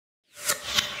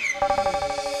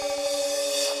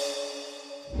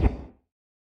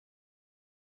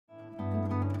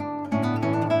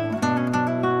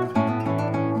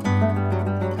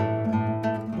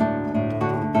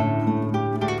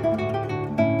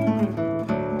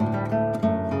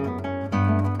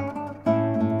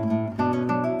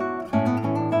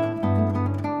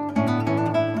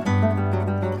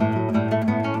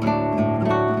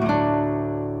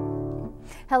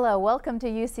Welcome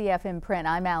to UCF in Print.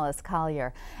 I'm Alice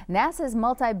Collier. NASA's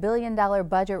multi-billion-dollar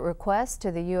budget request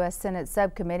to the U.S. Senate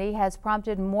subcommittee has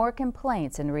prompted more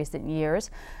complaints in recent years.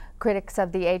 Critics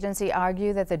of the agency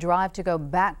argue that the drive to go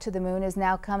back to the moon is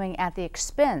now coming at the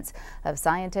expense of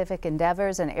scientific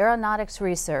endeavors and aeronautics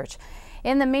research.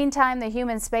 In the meantime, the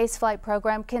human spaceflight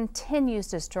program continues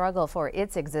to struggle for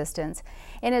its existence.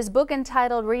 In his book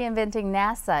entitled Reinventing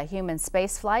NASA, Human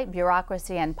Spaceflight,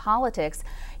 Bureaucracy and Politics,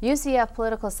 UCF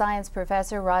political science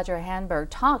professor Roger Handberg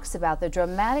talks about the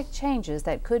dramatic changes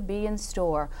that could be in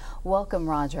store. Welcome,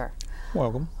 Roger.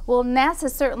 Welcome. Well, NASA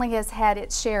certainly has had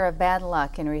its share of bad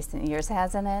luck in recent years,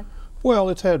 hasn't it? Well,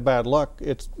 it's had bad luck.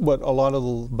 But a lot of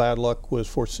the bad luck was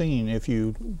foreseen if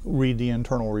you read the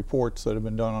internal reports that have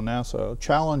been done on NASA.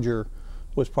 Challenger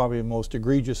was probably the most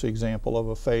egregious example of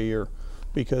a failure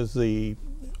because the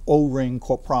O-ring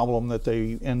problem that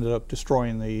they ended up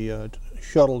destroying the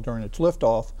shuttle during its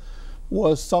liftoff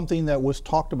was something that was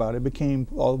talked about. It became,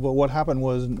 what happened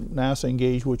was NASA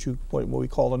engaged what we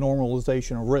call a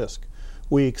normalization of risk.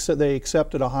 They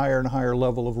accepted a higher and higher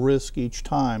level of risk each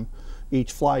time,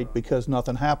 each flight, because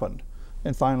nothing happened.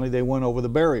 And finally they went over the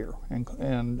barrier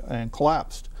and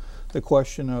collapsed. The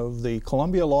question of the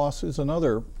Columbia loss is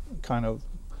another kind of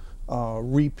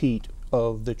repeat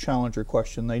of the Challenger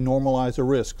question. They normalized the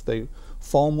risk.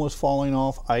 Foam was falling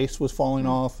off, ice was falling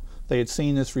off. They had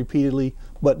seen this repeatedly,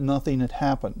 but nothing had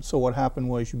happened. So what happened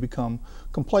was you become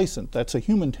complacent. That's a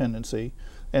human tendency,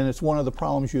 and it's one of the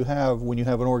problems you have when you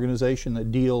have an organization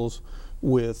that deals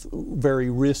with very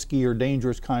risky or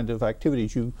dangerous kind of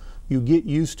activities. You get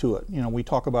used to it. You know, we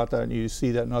talk about that, and you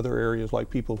see that in other areas, like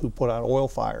people who put out oil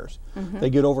fires. They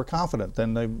get overconfident,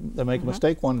 then they make a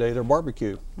mistake one day, they're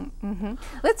barbecue.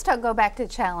 Let's go back to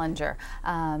Challenger.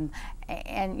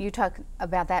 And you talk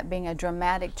about that being a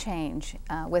dramatic change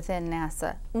within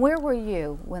NASA. Where were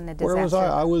you when the disaster? Where was I?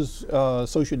 I was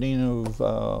Associate Dean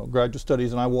of Graduate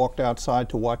Studies, and I walked outside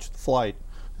to watch the flight.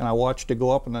 And I watched it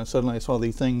go up, and then suddenly I saw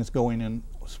these things going in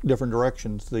different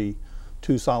directions. The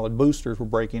two solid boosters were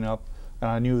breaking up,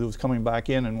 and I knew it was coming back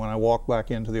in. And when I walked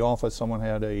back into the office, someone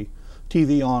had a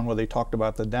TV on where they talked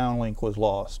about the downlink was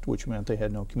lost, which meant they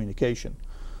had no communication.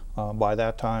 By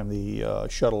that time, the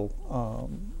shuttle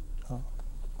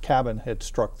cabin had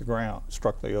struck the ground,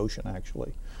 struck the ocean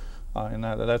actually. And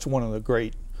that's one of the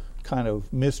great kind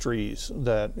of mysteries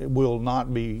that will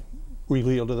not be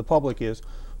revealed to the public is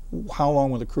how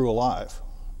long were the crew alive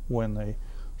when the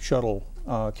shuttle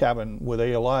cabin, were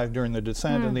they alive during the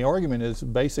descent? And the argument is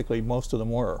basically most of them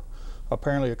were.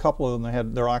 Apparently a couple of them, they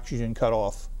had their oxygen cut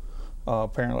off,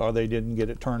 apparently, or they didn't get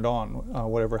it turned on,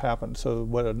 whatever happened. So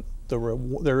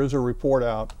there is a report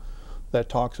out that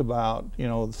talks about, you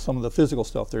know, some of the physical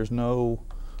stuff. There's no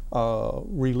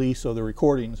release of the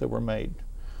recordings that were made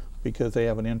because they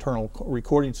have an internal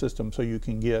recording system, so you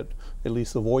can get at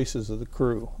least the voices of the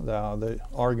crew. The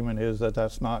argument is that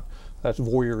that's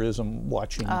voyeurism,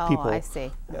 watching people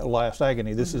last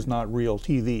agony. This is not real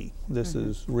TV. This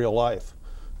is real life,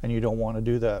 and you don't want to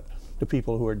do that to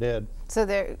people who are dead. So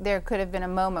there could have been a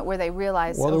moment where they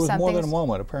realized. Well, there was more than a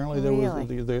moment. Apparently, there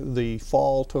was the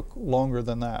fall took longer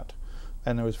than that,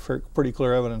 and there was pretty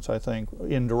clear evidence, I think,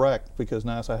 indirect, because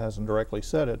NASA hasn't directly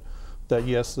said it, that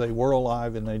yes, they were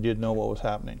alive and they did know what was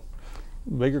happening.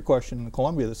 Bigger question in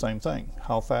Columbia, the same thing.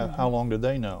 How fast? How long did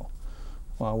they know?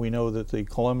 Well, we know that the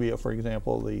Columbia, for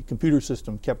example, the computer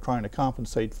system kept trying to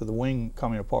compensate for the wing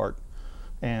coming apart,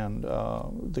 and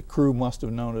the crew must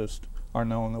have noticed or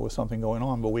known there was something going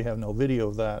on, but we have no video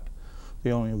of that. The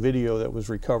only video that was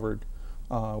recovered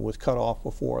was cut off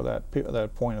before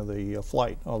that point of the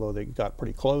flight, although they got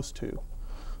pretty close to.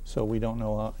 So we don't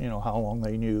know, you know, how long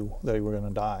they knew they were going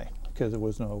to die, because there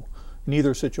was no, in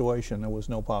either situation, there was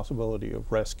no possibility of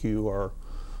rescue or,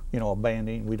 you know,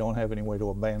 abandoning. We don't have any way to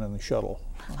abandon the shuttle.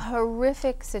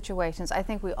 Horrific situations. I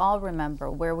think we all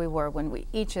remember where we were when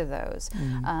each of those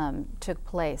took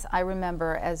place. I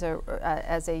remember as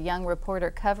a young reporter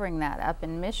covering that up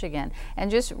in Michigan, and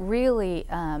just really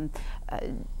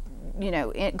you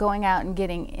know, going out and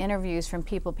getting interviews from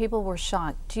people. People were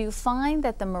shocked. Do you find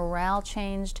that the morale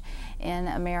changed in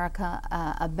America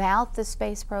about the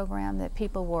space program, that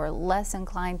people were less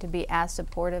inclined to be as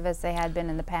supportive as they had been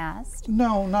in the past?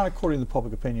 No, not according to the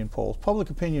public opinion polls.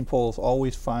 Public opinion polls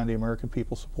always find the American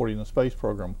people supporting the space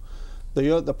program.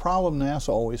 The problem NASA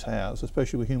always has,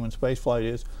 especially with human spaceflight,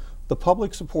 is the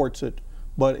public supports it,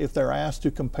 but if they're asked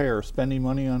to compare spending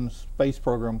money on the space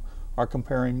program or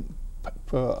comparing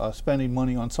spending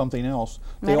money on something else,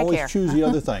 they always choose the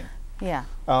other thing.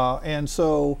 And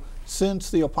so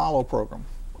since the Apollo program,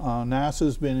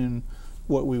 NASA's been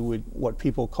what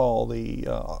people call the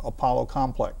Apollo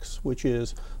complex, which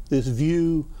is this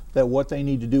view that what they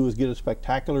need to do is get a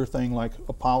spectacular thing like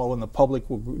Apollo, and the public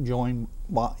will join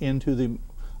into the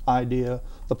idea,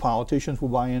 the politicians will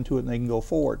buy into it, and they can go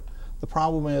forward. The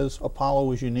problem is Apollo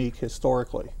was unique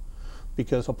historically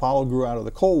because Apollo grew out of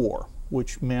the Cold War,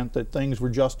 which meant that things were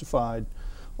justified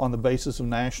on the basis of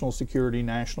national security,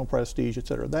 national prestige,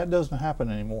 etc. That doesn't happen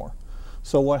anymore.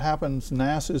 So what happens,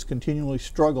 NASA is continually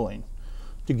struggling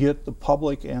to get the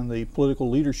public and the political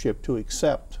leadership to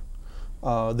accept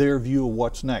their view of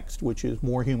what's next, which is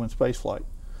more human spaceflight.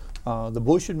 The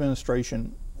Bush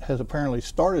administration has apparently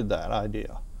started that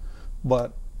idea,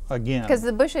 but again, because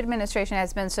the Bush administration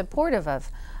has been supportive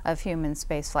of human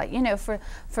spaceflight. You know,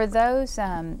 for those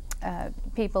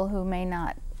people who may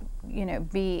not, you know,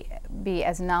 be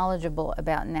as knowledgeable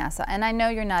about NASA, and I know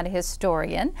you're not a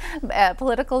historian,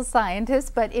 political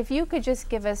scientist, but if you could just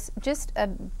give us just a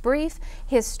brief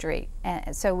history,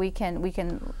 so we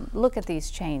can look at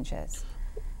these changes.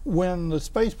 When the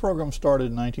space program started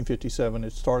in 1957,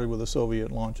 it started with a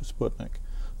Soviet launch of Sputnik.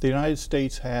 The United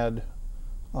States had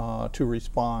to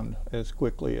respond as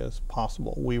quickly as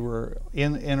possible. We were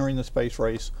entering the space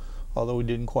race, although we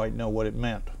didn't quite know what it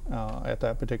meant at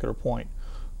that particular point.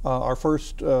 Our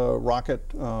first rocket,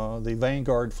 the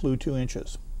Vanguard, flew 2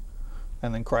 inches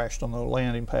and then crashed on the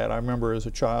landing pad. I remember as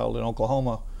a child in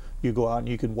Oklahoma, you go out and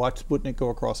you could watch Sputnik go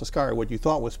across the sky, or what you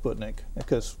thought was Sputnik,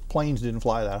 because planes didn't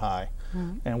fly that high.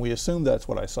 Mm-hmm. And we assumed that's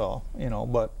what I saw, you know,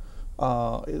 but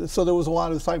so there was a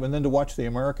lot of excitement. Then to watch the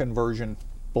American version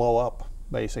blow up,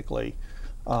 basically.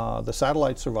 The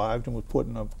satellite survived and was put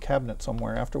in a cabinet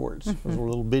somewhere afterwards. It was a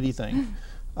little bitty thing.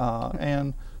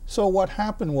 And so what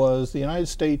happened was the United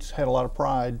States had a lot of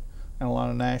pride and a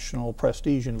lot of national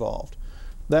prestige involved.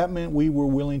 That meant we were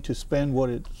willing to spend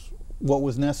what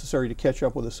was necessary to catch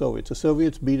up with the Soviets. The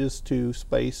Soviets beat us to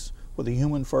space with a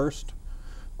human first.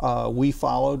 We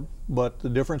followed, but the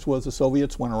difference was the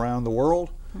Soviets went around the world.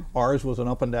 Ours was an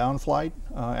up and down flight.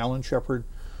 Alan Shepard,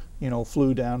 you know,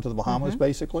 flew down to the Bahamas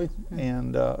basically.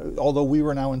 And although we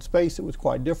were now in space, it was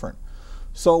quite different.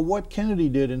 So what Kennedy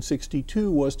did in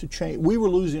 '62 was to change. We were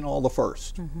losing all the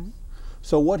first.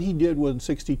 So what he did in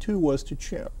 '62 was to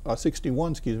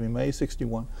 61, excuse me, May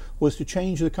 '61, was to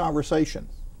change the conversation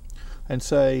and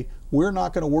say, we're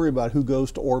not going to worry about who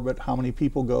goes to orbit, how many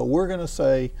people go. We're going to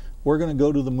say, we're going to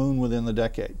go to the moon within the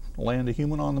decade, land a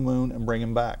human on the moon and bring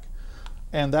him back.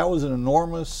 And that was an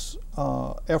enormous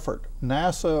effort.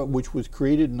 NASA, which was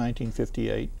created in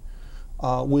 1958,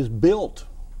 was built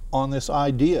on this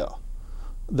idea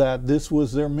that this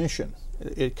was their mission.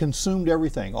 It consumed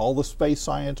everything, all the space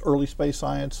science, early space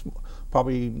science.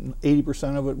 Probably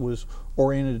 80% of it was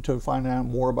oriented to find out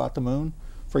more about the moon.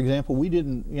 For example, we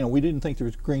didn't think there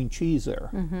was green cheese there,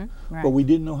 right. But we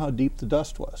didn't know how deep the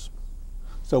dust was.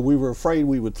 So we were afraid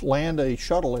we would land a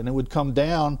shuttle and it would come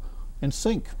down and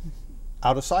sink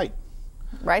out of sight.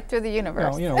 Right through the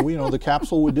universe. You know, the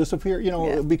capsule would disappear, you know,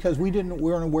 yes. Because we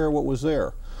weren't aware of what was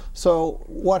there. So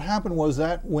what happened was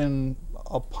that when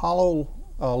Apollo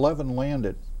 11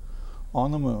 landed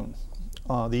on the moon,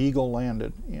 the Eagle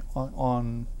landed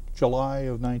on July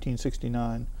of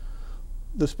 1969,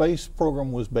 the space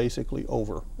program was basically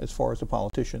over as far as the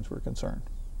politicians were concerned.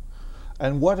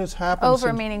 And what has happened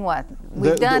over meaning what?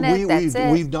 We've done it, that's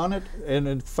it. We've done it, and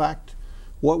in fact,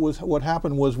 what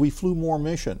happened was we flew more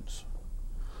missions,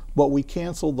 but we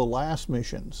canceled the last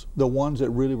missions, the ones that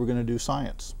really were going to do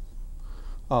science.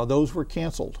 Those were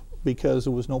canceled because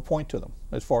there was no point to them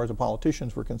as far as the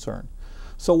politicians were concerned.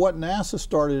 So what NASA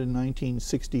started in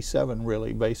 1967,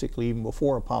 really, basically even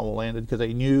before Apollo landed, because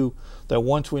they knew that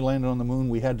once we landed on the moon,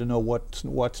 we had to know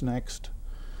what's next.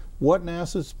 What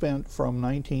NASA spent from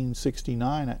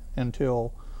 1969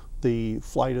 until the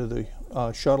flight of the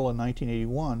shuttle in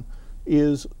 1981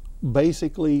 is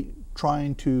basically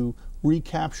trying to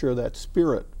recapture that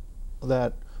spirit,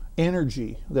 that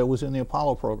energy that was in the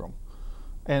Apollo program.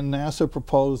 And NASA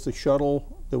proposed the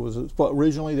shuttle.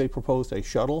 Originally they proposed a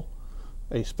shuttle,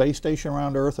 a space station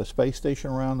around Earth, a space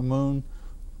station around the moon,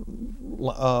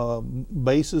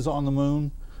 bases on the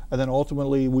moon, and then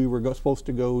ultimately we were supposed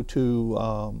to go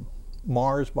to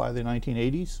Mars by the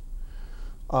 1980s.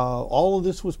 All of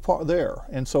this was there.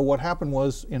 And so what happened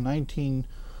was in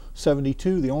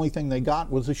 1972, the only thing they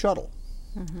got was the shuttle.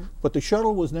 But the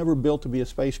shuttle was never built to be a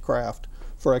spacecraft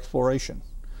for exploration.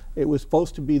 It was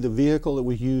supposed to be the vehicle that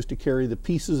was used to carry the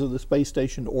pieces of the space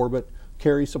station to orbit,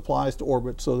 carry supplies to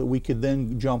orbit so that we could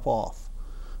then jump off.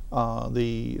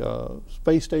 The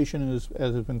space station is,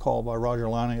 as has been called by Roger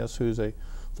Launius, who's a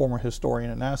former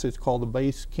historian at NASA, it's called the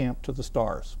base camp to the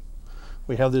stars.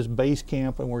 We have this base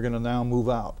camp and we're going to now move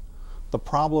out. The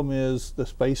problem is the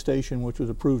space station, which was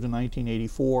approved in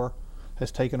 1984,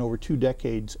 has taken over 2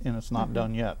 decades and it's not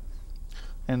done yet.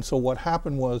 And so what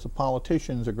happened was the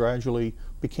politicians gradually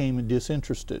became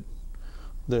disinterested.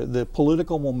 The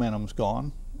political momentum's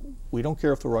gone. We don't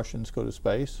care if the Russians go to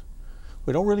space.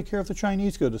 We don't really care if the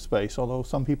Chinese go to space, although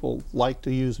some people like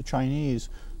to use the Chinese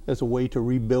as a way to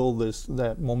rebuild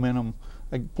that momentum,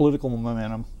 political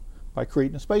momentum, by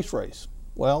creating a space race.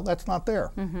 Well, that's not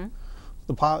there.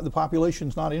 The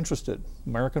population's not interested.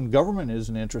 American government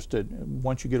isn't interested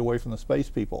once you get away from the space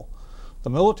people. The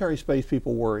military space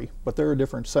people worry, but they're a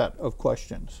different set of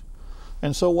questions.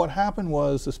 And so what happened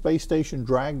was the space station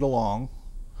dragged along.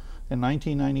 In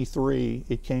 1993,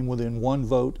 it came within 1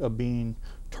 vote of being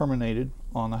terminated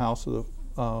on the House of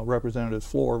the Representatives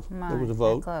floor. There was a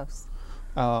vote. Close.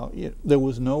 There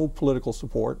was no political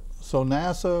support. So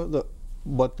NASA,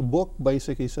 but the book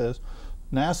basically says,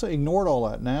 NASA ignored all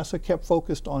that. NASA kept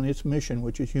focused on its mission,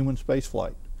 which is human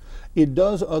spaceflight. It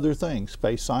does other things,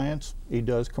 space science, it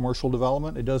does commercial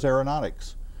development, it does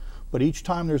aeronautics. But each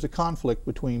time there's a conflict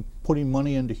between putting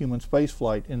money into human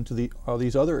spaceflight into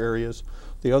these other areas,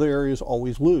 the other areas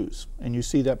always lose. And you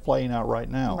see that playing out right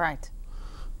now. Right.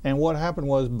 And what happened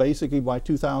was basically by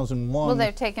 2001... Well,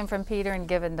 they're taken from Peter and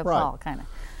given to Paul, kind of.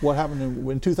 What happened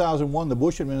in 2001, the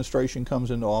Bush administration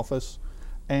comes into office,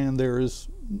 and there is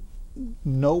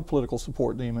no political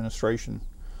support in the administration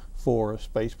for a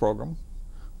space program.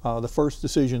 The first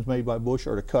decisions made by Bush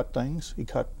are to cut things. He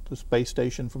cut the space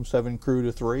station from 7 crew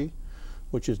to 3,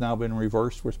 which has now been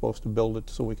reversed. We're supposed to build it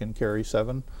so we can carry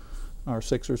 7 or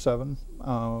 6 or 7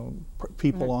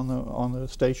 people on the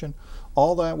station.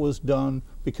 All that was done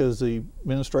because the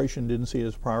administration didn't see it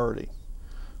as a priority.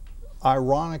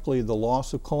 Ironically, the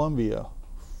loss of Columbia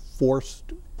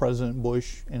forced President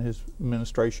Bush and his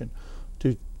administration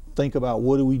to think about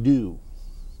what do we do,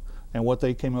 and what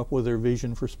they came up with their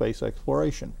vision for space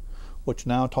exploration, which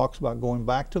now talks about going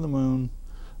back to the moon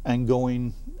and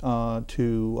going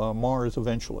to Mars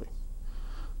eventually.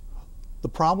 The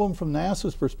problem from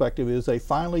NASA's perspective is they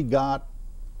finally got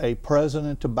a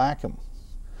president to back him,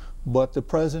 but the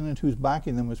president who's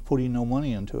backing them is putting no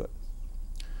money into it.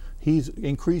 He's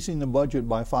increasing the budget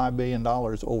by $5 billion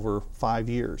over 5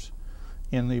 years.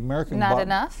 In the American Not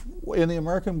enough? In the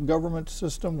American government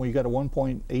system, where you got a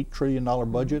 $1.8 trillion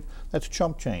budget, that's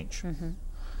chump change.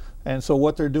 And so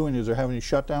what they're doing is they're having to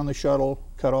shut down the shuttle,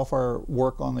 cut off our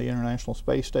work on the International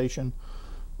Space Station,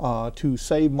 to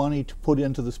save money to put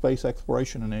into the Space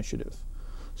Exploration Initiative.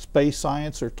 Space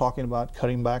science, they're talking about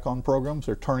cutting back on programs.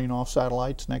 They're turning off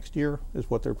satellites next year, is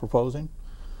what they're proposing.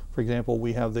 For example,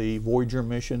 we have the Voyager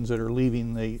missions that are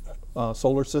leaving the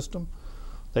solar system.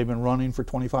 They've been running for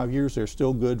 25 years. They're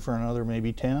still good for another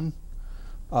maybe 10.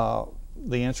 The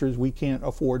answer is we can't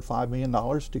afford $5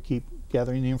 million to keep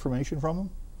gathering the information from them.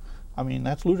 I mean,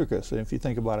 that's ludicrous if you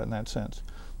think about it in that sense.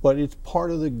 But it's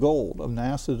part of the goal of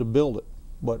NASA to build it.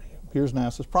 But here's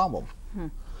NASA's problem.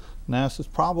 NASA's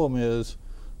problem is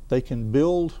they can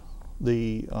build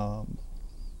the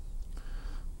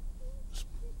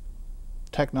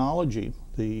technology,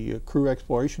 the crew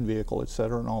exploration vehicle, et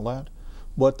cetera, and all that,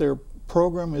 but their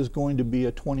program is going to be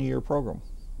a 20-year program,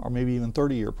 or maybe even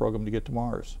 30-year program to get to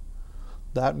Mars.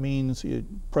 That means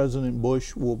President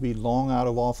Bush will be long out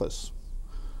of office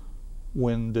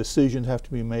when decisions have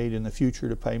to be made in the future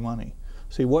to pay money.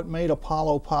 See, what made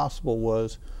Apollo possible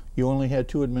was you only had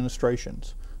 2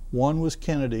 administrations. One was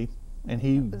Kennedy, and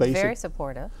he basically... Very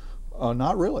supportive.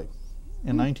 Not really.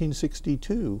 In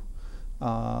 1962,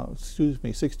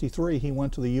 63, he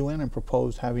went to the UN and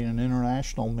proposed having an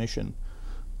international mission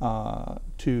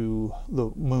to the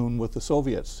moon with the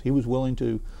Soviets. He was willing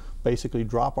to basically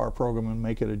drop our program and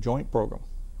make it a joint program.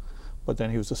 But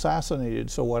then he was assassinated,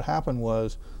 so what happened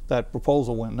was that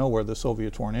proposal went nowhere. The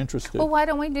Soviets weren't interested. Well, why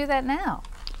don't we do that now?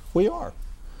 We are.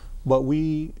 But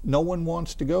no one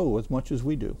wants to go as much as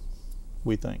we do,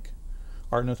 we think,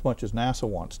 or as much as NASA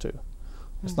wants to.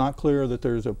 It's not clear that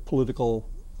there's a political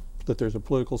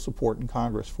support in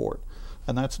Congress for it,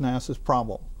 and that's NASA's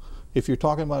problem. If you're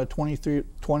talking about a 20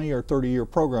 or 30-year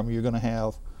program, you're going to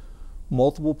have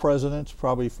multiple presidents,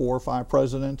 probably 4 or 5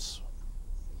 presidents,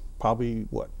 probably,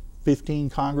 15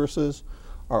 Congresses,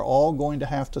 are all going to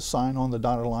have to sign on the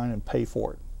dotted line and pay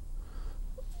for it.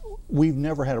 We've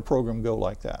never had a program go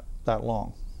like that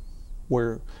long,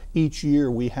 where each year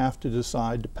we have to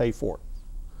decide to pay for it.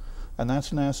 And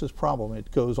that's NASA's problem. It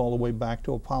goes all the way back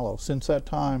to Apollo. Since that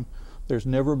time, there's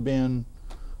never been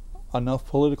enough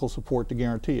political support to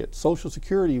guarantee it. Social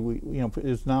Security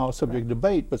is now a subject of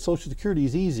debate, but Social Security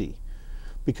is easy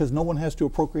because no one has to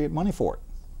appropriate money for it.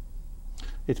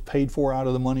 It's paid for out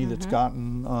of the money that's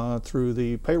gotten through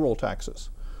the payroll taxes.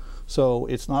 So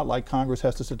it's not like Congress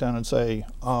has to sit down and say,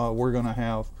 we're going to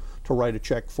have to write a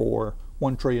check for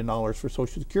 $1 trillion for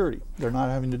Social Security. They're not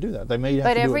having to do that. They may have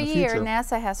to do it in the future. But every year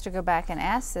NASA has to go back and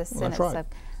ask this Senate right.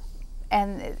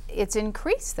 and it's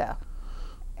increased though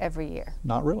every year.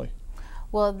 Not really.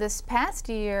 Well, this past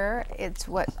year, it's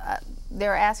what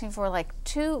they're asking for, like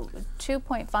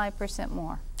 2.5%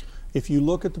 more. If you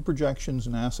look at the projections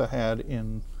NASA had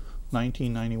in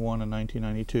 1991 and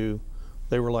 1992,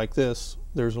 they were like this.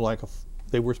 There's like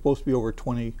they were supposed to be over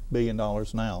 $20 billion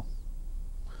now.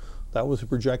 That was a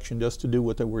projection just to do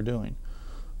what they were doing.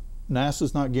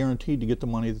 NASA's not guaranteed to get the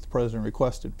money that the president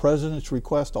requested. Presidents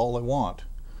request all they want.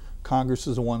 Congress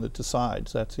is the one that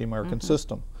decides. That's the American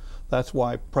system. That's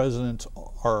why presidents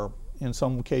are, in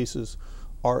some cases,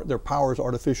 their powers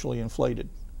artificially inflated,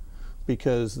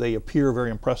 because they appear very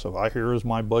impressive. Here is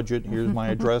my budget, here's my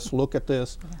address, look at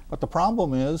this. But the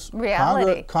problem is,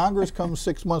 Congress comes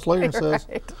 6 months later and says,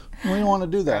 we don't want to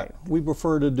do that. We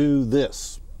prefer to do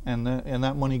this, and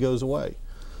that money goes away.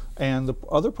 And the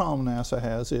other problem NASA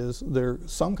has is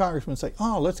some congressmen say,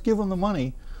 oh, let's give them the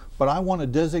money, but I want to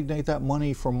designate that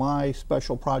money for my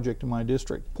special project in my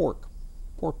district, pork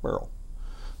barrel.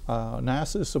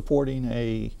 NASA is supporting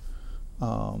a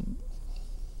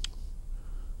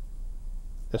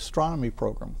astronomy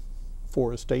program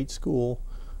for a state school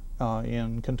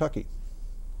in Kentucky.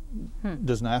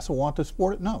 Does NASA want to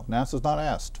support it? No, NASA's not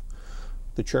asked.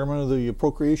 The chairman of the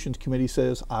Appropriations Committee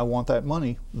says, I want that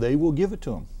money. They will give it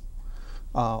to him.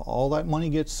 All that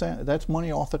money gets sent. That's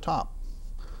money off the top.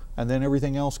 And then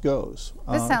everything else goes.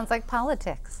 This sounds like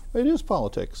politics. It is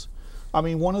politics. I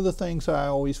mean, one of the things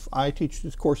I teach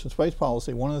this course in space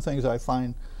policy, one of the things I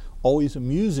find always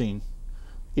amusing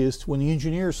is when the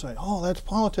engineers say, oh, that's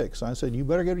politics. I said, you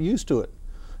better get used to it.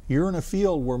 You're in a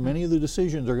field where many of the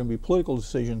decisions are going to be political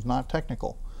decisions, not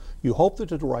technical. You hope that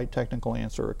the right technical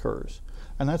answer occurs.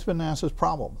 And that's been NASA's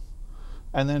problem.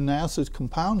 And then NASA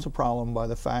compounds the problem by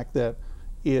the fact that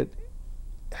it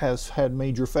has had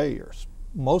major failures.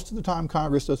 Most of the time,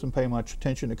 Congress doesn't pay much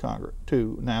attention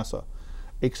to NASA,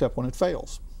 except when it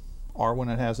fails, or when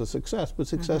it has a success. But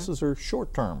successes are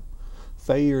short-term.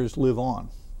 Failures live on.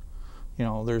 You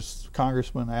know, there's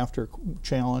congressmen after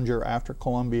Challenger, after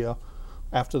Columbia,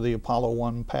 after the Apollo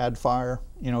 1 pad fire,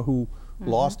 you know, who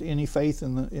lost any faith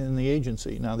in the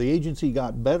agency. Now, the agency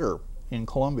got better in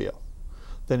Columbia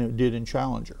than it did in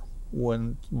Challenger.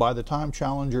 By the time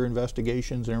Challenger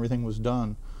investigations and everything was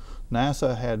done,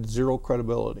 NASA had zero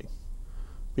credibility,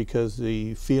 because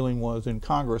the feeling was in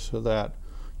Congress that,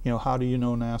 you know, how do you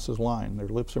know NASA's lying? Their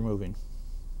lips are moving.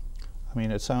 I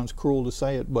mean, it sounds cruel to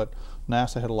say it, but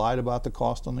NASA had lied about the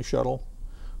cost on the shuttle.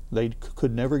 They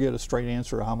could never get a straight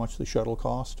answer of how much the shuttle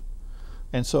cost.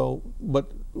 And so,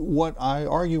 but what I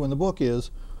argue in the book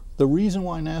is, the reason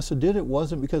why NASA did it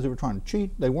wasn't because they were trying to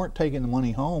cheat. They weren't taking the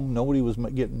money home. Nobody was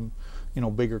getting, you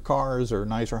know, bigger cars or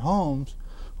nicer homes.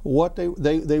 What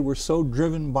they were so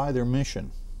driven by their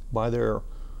mission, by their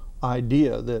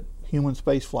idea that human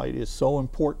spaceflight is so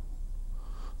important,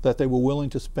 that they were willing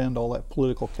to spend all that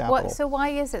political capital. So why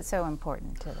is it so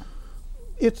important to them?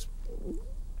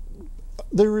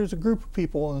 There is a group of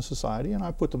people in society, and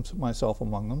I put myself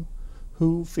among them,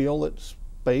 who feel that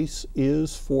space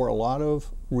is, for a lot of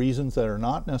reasons that are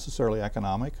not necessarily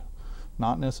economic,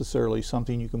 not necessarily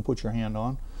something you can put your hand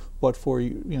on, but for,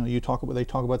 you know, they talk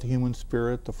about the human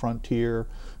spirit, the frontier,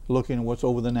 looking at what's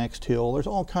over the next hill. There's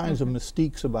all kinds of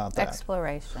mystiques about that.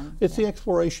 Exploration. It's the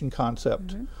exploration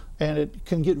concept, and it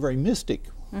can get very mystic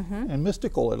and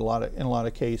mystical in a lot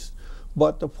of cases.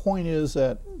 But the point is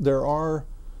that there are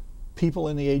people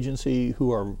in the agency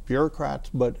who are bureaucrats,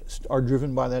 but are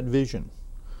driven by that vision.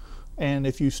 And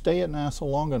if you stay at NASA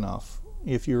long enough,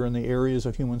 if you're in the areas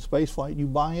of human spaceflight, you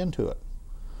buy into it.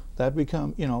 That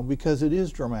you know, because it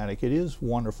is dramatic, it is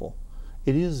wonderful,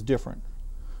 it is different.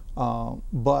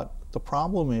 But the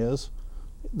problem is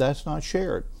that's not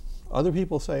shared. Other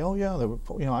people say, oh yeah, you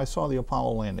know, I saw the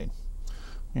Apollo landing.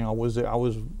 You know, I was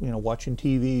you know, watching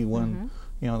TV when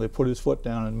you know, they put his foot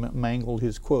down and mangled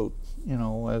his quote, you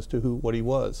know, as to what he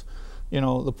was. You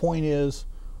know, the point is,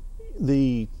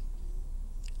 the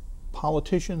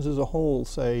politicians as a whole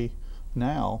say,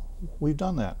 now we've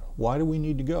done that. Why do we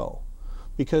need to go?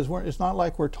 Because it's not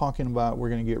like we're talking about we're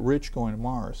going to get rich going to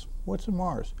Mars. What's in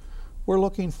Mars? We're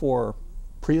looking for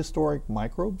prehistoric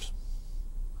microbes.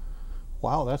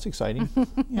 Wow, that's exciting.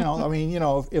 You know, I mean, you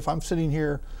know, if I'm sitting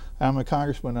here, I'm a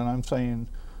congressman, and I'm saying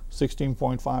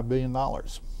 $16.5 billion,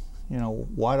 you know,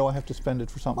 why do I have to spend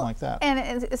it for something like that?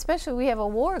 And especially we have a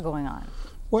war going on.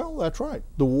 Well, that's right.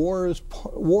 The war is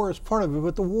part of it,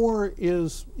 but the war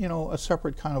is, you know, a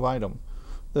separate kind of item.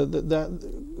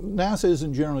 NASA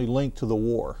isn't generally linked to the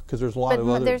war because there's a lot of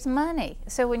other. But there's money.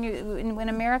 So when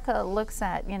America looks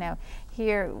at, you know,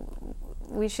 here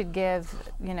we should give,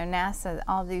 you know, NASA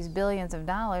all these billions of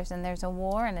dollars, and there's a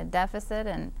war and a deficit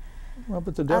and. Well,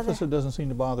 but the deficit doesn't seem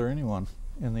to bother anyone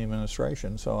in the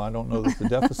administration, so I don't know that the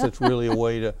deficit's really a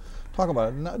way to talk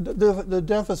about it. The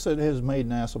deficit has made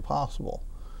NASA possible.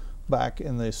 Back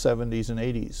in the 70s and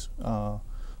 80s,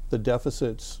 the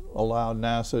deficits allowed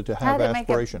NASA to have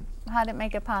aspiration. How did it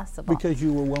make it possible? Because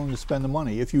you were willing to spend the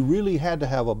money. If you really had to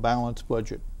have a balanced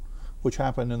budget, which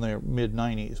happened in the late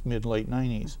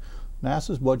 90s,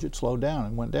 NASA's budget slowed down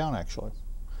and went down actually.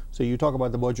 So you talk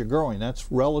about the budget growing,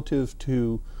 that's relative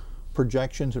to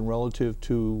projections and relative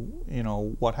to, you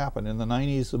know, what happened. In the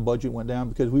 90s, the budget went down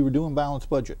because we were doing balanced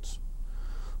budgets.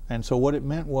 And so what it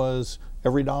meant was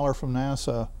every dollar from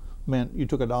NASA meant you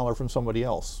took a dollar from somebody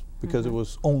else because it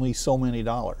was only so many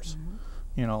dollars.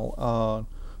 You know,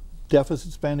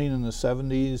 deficit spending in the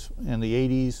 70s and the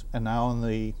 80s and now in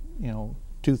the, you know,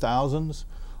 2000s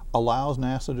allows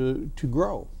NASA to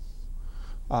grow.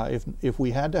 If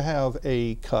we had to have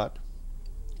a cut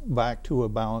back to a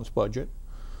balanced budget,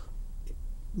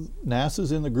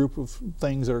 NASA's in the group of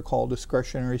things that are called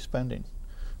discretionary spending,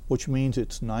 which means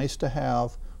it's nice to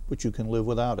have, but you can live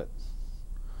without it.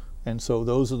 And so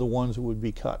those are the ones that would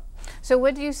be cut. So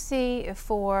what do you see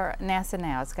for NASA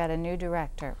now? It's got a new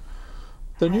director.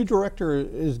 The new director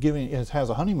has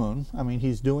a honeymoon. I mean,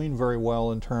 he's doing very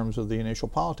well in terms of the initial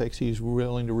politics. He's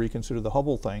willing to reconsider the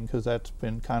Hubble thing because that's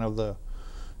been kind of the,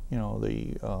 you know,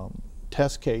 the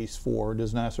test case for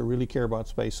does NASA really care about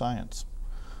space science?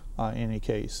 In any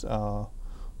case,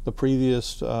 the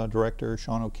previous director,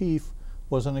 Sean O'Keefe,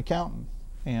 was an accountant,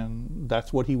 and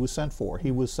that's what he was sent for.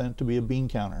 He was sent to be a bean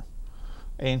counter.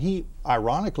 And he,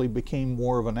 ironically, became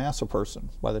more of a NASA person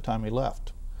by the time he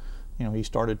left. You know, he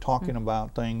started talking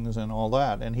about things and all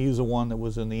that, and he was the one that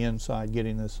was in the inside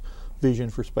getting this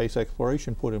vision for space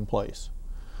exploration put in place.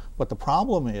 But the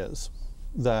problem is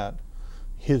that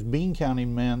his bean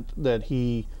counting meant that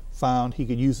he found he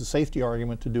could use the safety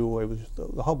argument to do away with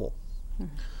the Hubble.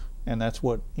 And that's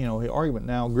what, you know, the argument.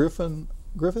 Now,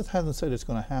 Griffith hasn't said it's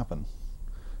going to happen.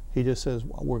 He just says,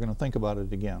 well, we're going to think about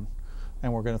it again.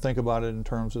 And we're going to think about it in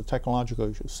terms of technological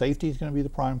issues. Safety is going to be the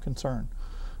prime concern.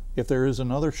 If there is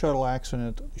another shuttle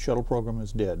accident, the shuttle program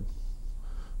is dead.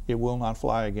 It will not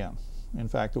fly again. In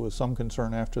fact, there was some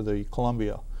concern after the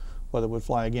Columbia whether it would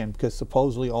fly again, because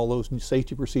supposedly all those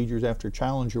safety procedures after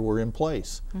Challenger were in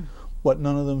place, but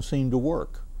none of them seemed to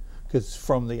work. Because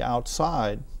from the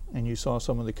outside, and you saw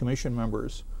some of the commission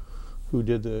members who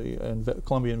did the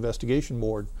Columbia Investigation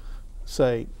Board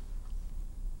say,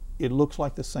 it looks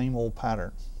like the same old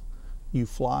pattern. You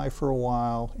fly for a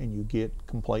while and you get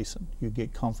complacent, you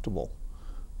get comfortable.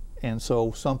 And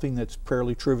so something that's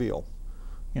fairly trivial,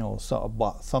 you know,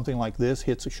 something like this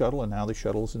hits a shuttle and now the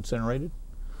shuttle is incinerated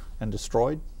and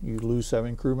destroyed. You lose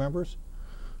 7 crew members.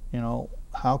 You know,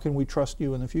 how can we trust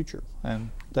you in the future?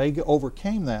 And they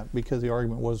overcame that because the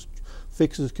argument was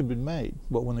fixes could be made.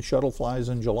 But when the shuttle flies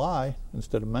in July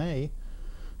instead of May,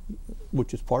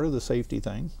 which is part of the safety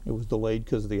thing, it was delayed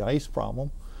because of the ice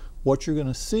problem, what you're going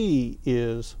to see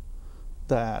is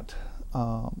that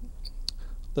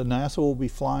the NASA will be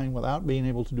flying without being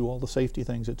able to do all the safety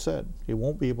things it said. It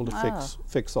won't be able to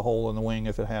fix the hole in the wing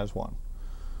if it has one.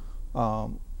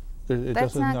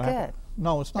 That's not good.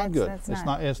 No, it's not good.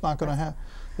 It's not going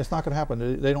to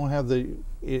happen. They don't have the.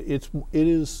 It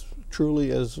is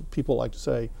truly, as people like to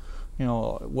say, you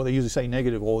know, well, they usually say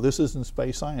negative. Oh, this isn't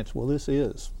space science. Well, this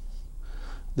is.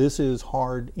 This is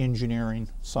hard engineering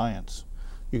science.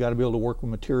 You got to be able to work with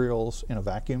materials in a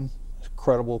vacuum. It's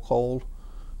incredible cold.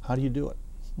 How do you do it?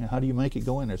 You know, how do you make it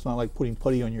go in there? It's not like putting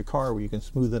putty on your car where you can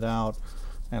smooth it out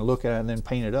and look at it and then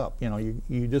paint it up. You know,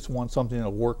 you just want something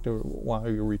that'll work while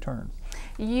you return.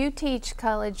 You teach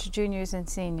college juniors and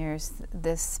seniors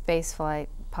this spaceflight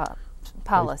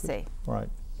policy. Right.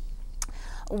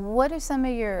 What do some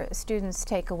of your students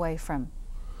take away from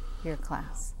your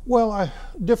class? Well,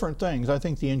 different things. I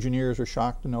think the engineers are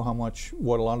shocked to know how much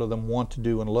what a lot of them want to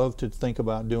do and love to think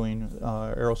about doing.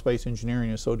 Aerospace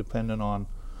engineering is so dependent on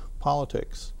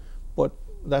politics, but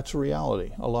that's a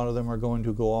reality. A lot of them are going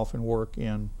to go off and work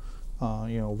in,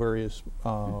 you know, various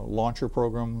launcher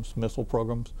programs, missile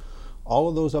programs. All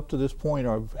of those up to this point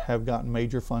have gotten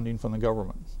major funding from the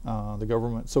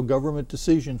government. So government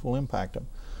decisions will impact them.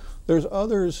 There's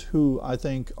others who I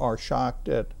think are shocked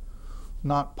at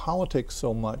not politics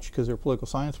so much because they're political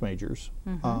science majors,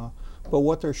 but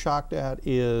what they're shocked at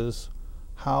is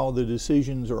how the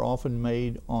decisions are often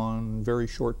made on very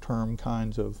short-term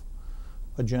kinds of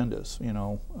agendas. You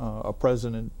know, a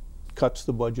president cuts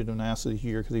the budget of NASA this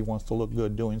year because he wants to look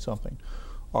good doing something,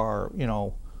 or you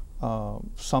know,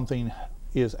 something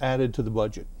is added to the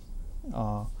budget,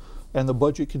 and the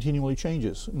budget continually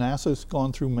changes. NASA's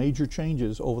gone through major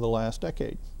changes over the last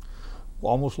decade.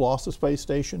 Almost lost the space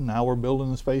station. Now we're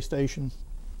building the space station.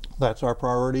 That's our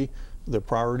priority. The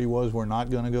priority was we're not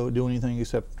going to go do anything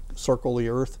except circle the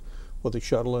Earth with the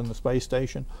shuttle and the space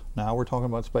station. Now we're talking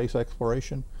about space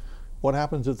exploration. What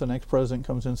happens if the next president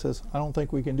comes in and says, I don't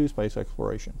think we can do space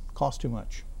exploration. It costs too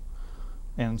much.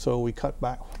 And so we cut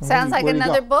back. Sounds like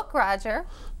another book, Roger.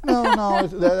 No,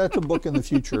 that's a book in the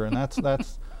future, and that's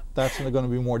going to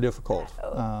be more difficult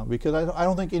because I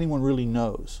don't think anyone really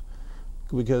knows.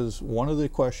 Because one of the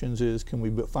questions is, can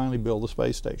we finally build a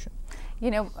space station?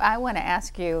 You know, I want to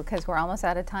ask you, because we're almost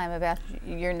out of time, about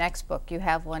your next book. You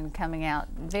have one coming out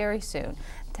very soon.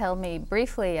 Tell me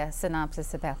briefly a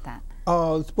synopsis about that.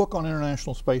 It's a book on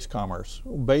international space commerce.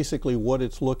 Basically what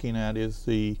it's looking at is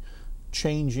the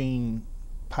changing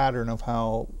pattern of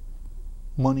how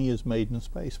money is made in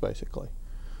space, basically.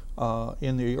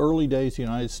 In the early days, the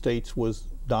United States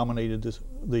dominated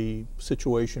the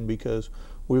situation because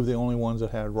we were the only ones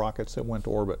that had rockets that went to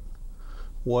orbit.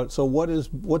 What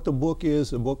the book is,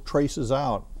 the book traces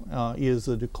out, is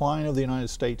the decline of the United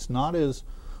States, not as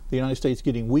the United States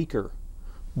getting weaker,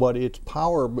 but its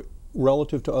power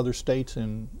relative to other states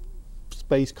in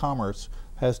space commerce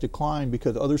has declined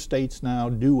because other states now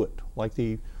do it, like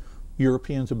the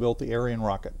Europeans have built the Ariane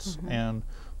rockets, and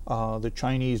the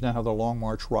Chinese now have their Long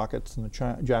March rockets, and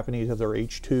the Japanese have their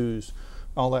H-2s,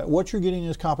 all that. What you're getting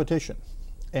is competition.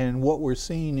 And what we're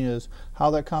seeing is how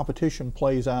that competition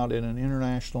plays out in an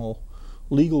international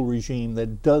legal regime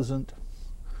that doesn't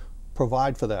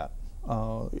provide for that.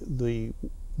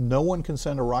 No one can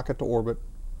send a rocket to orbit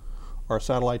or a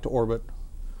satellite to orbit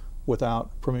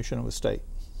without permission of a state.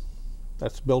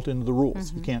 That's built into the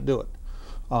rules. You can't do it.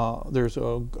 There's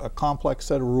a complex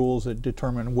set of rules that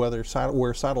determine where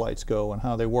satellites go and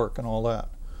how they work and all that.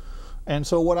 And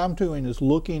so what I'm doing is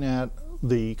looking at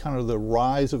the kind of the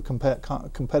rise of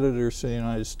competitors to the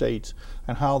United States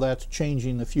and how that's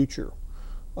changing the future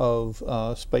of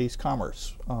space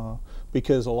commerce,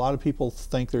 because a lot of people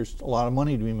think there's a lot of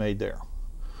money to be made there.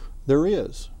 There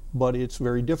is, but it's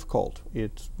very difficult.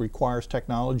 It requires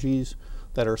technologies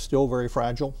that are still very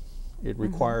fragile. It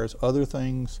requires other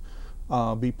things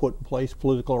be put in place,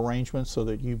 political arrangements, so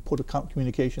that you put a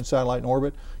communication satellite in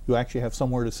orbit, you actually have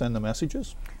somewhere to send the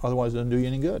messages. Otherwise, it doesn't do you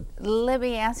any good. Let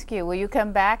me ask you, will you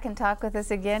come back and talk with us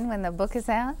again when the book is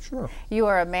out? Sure. You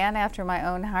are a man after my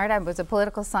own heart. I was a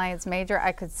political science major.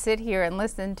 I could sit here and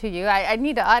listen to you. I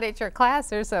need to audit your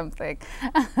class or something.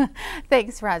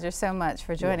 Thanks, Roger, so much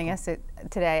for joining us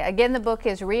today. Again, the book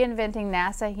is Reinventing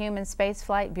NASA, Human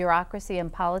Spaceflight, Bureaucracy,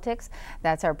 and Politics.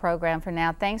 That's our program for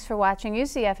now. Thanks for watching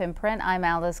UCF in Print. I'm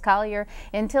Alice Collier.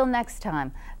 Until next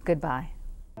time, goodbye.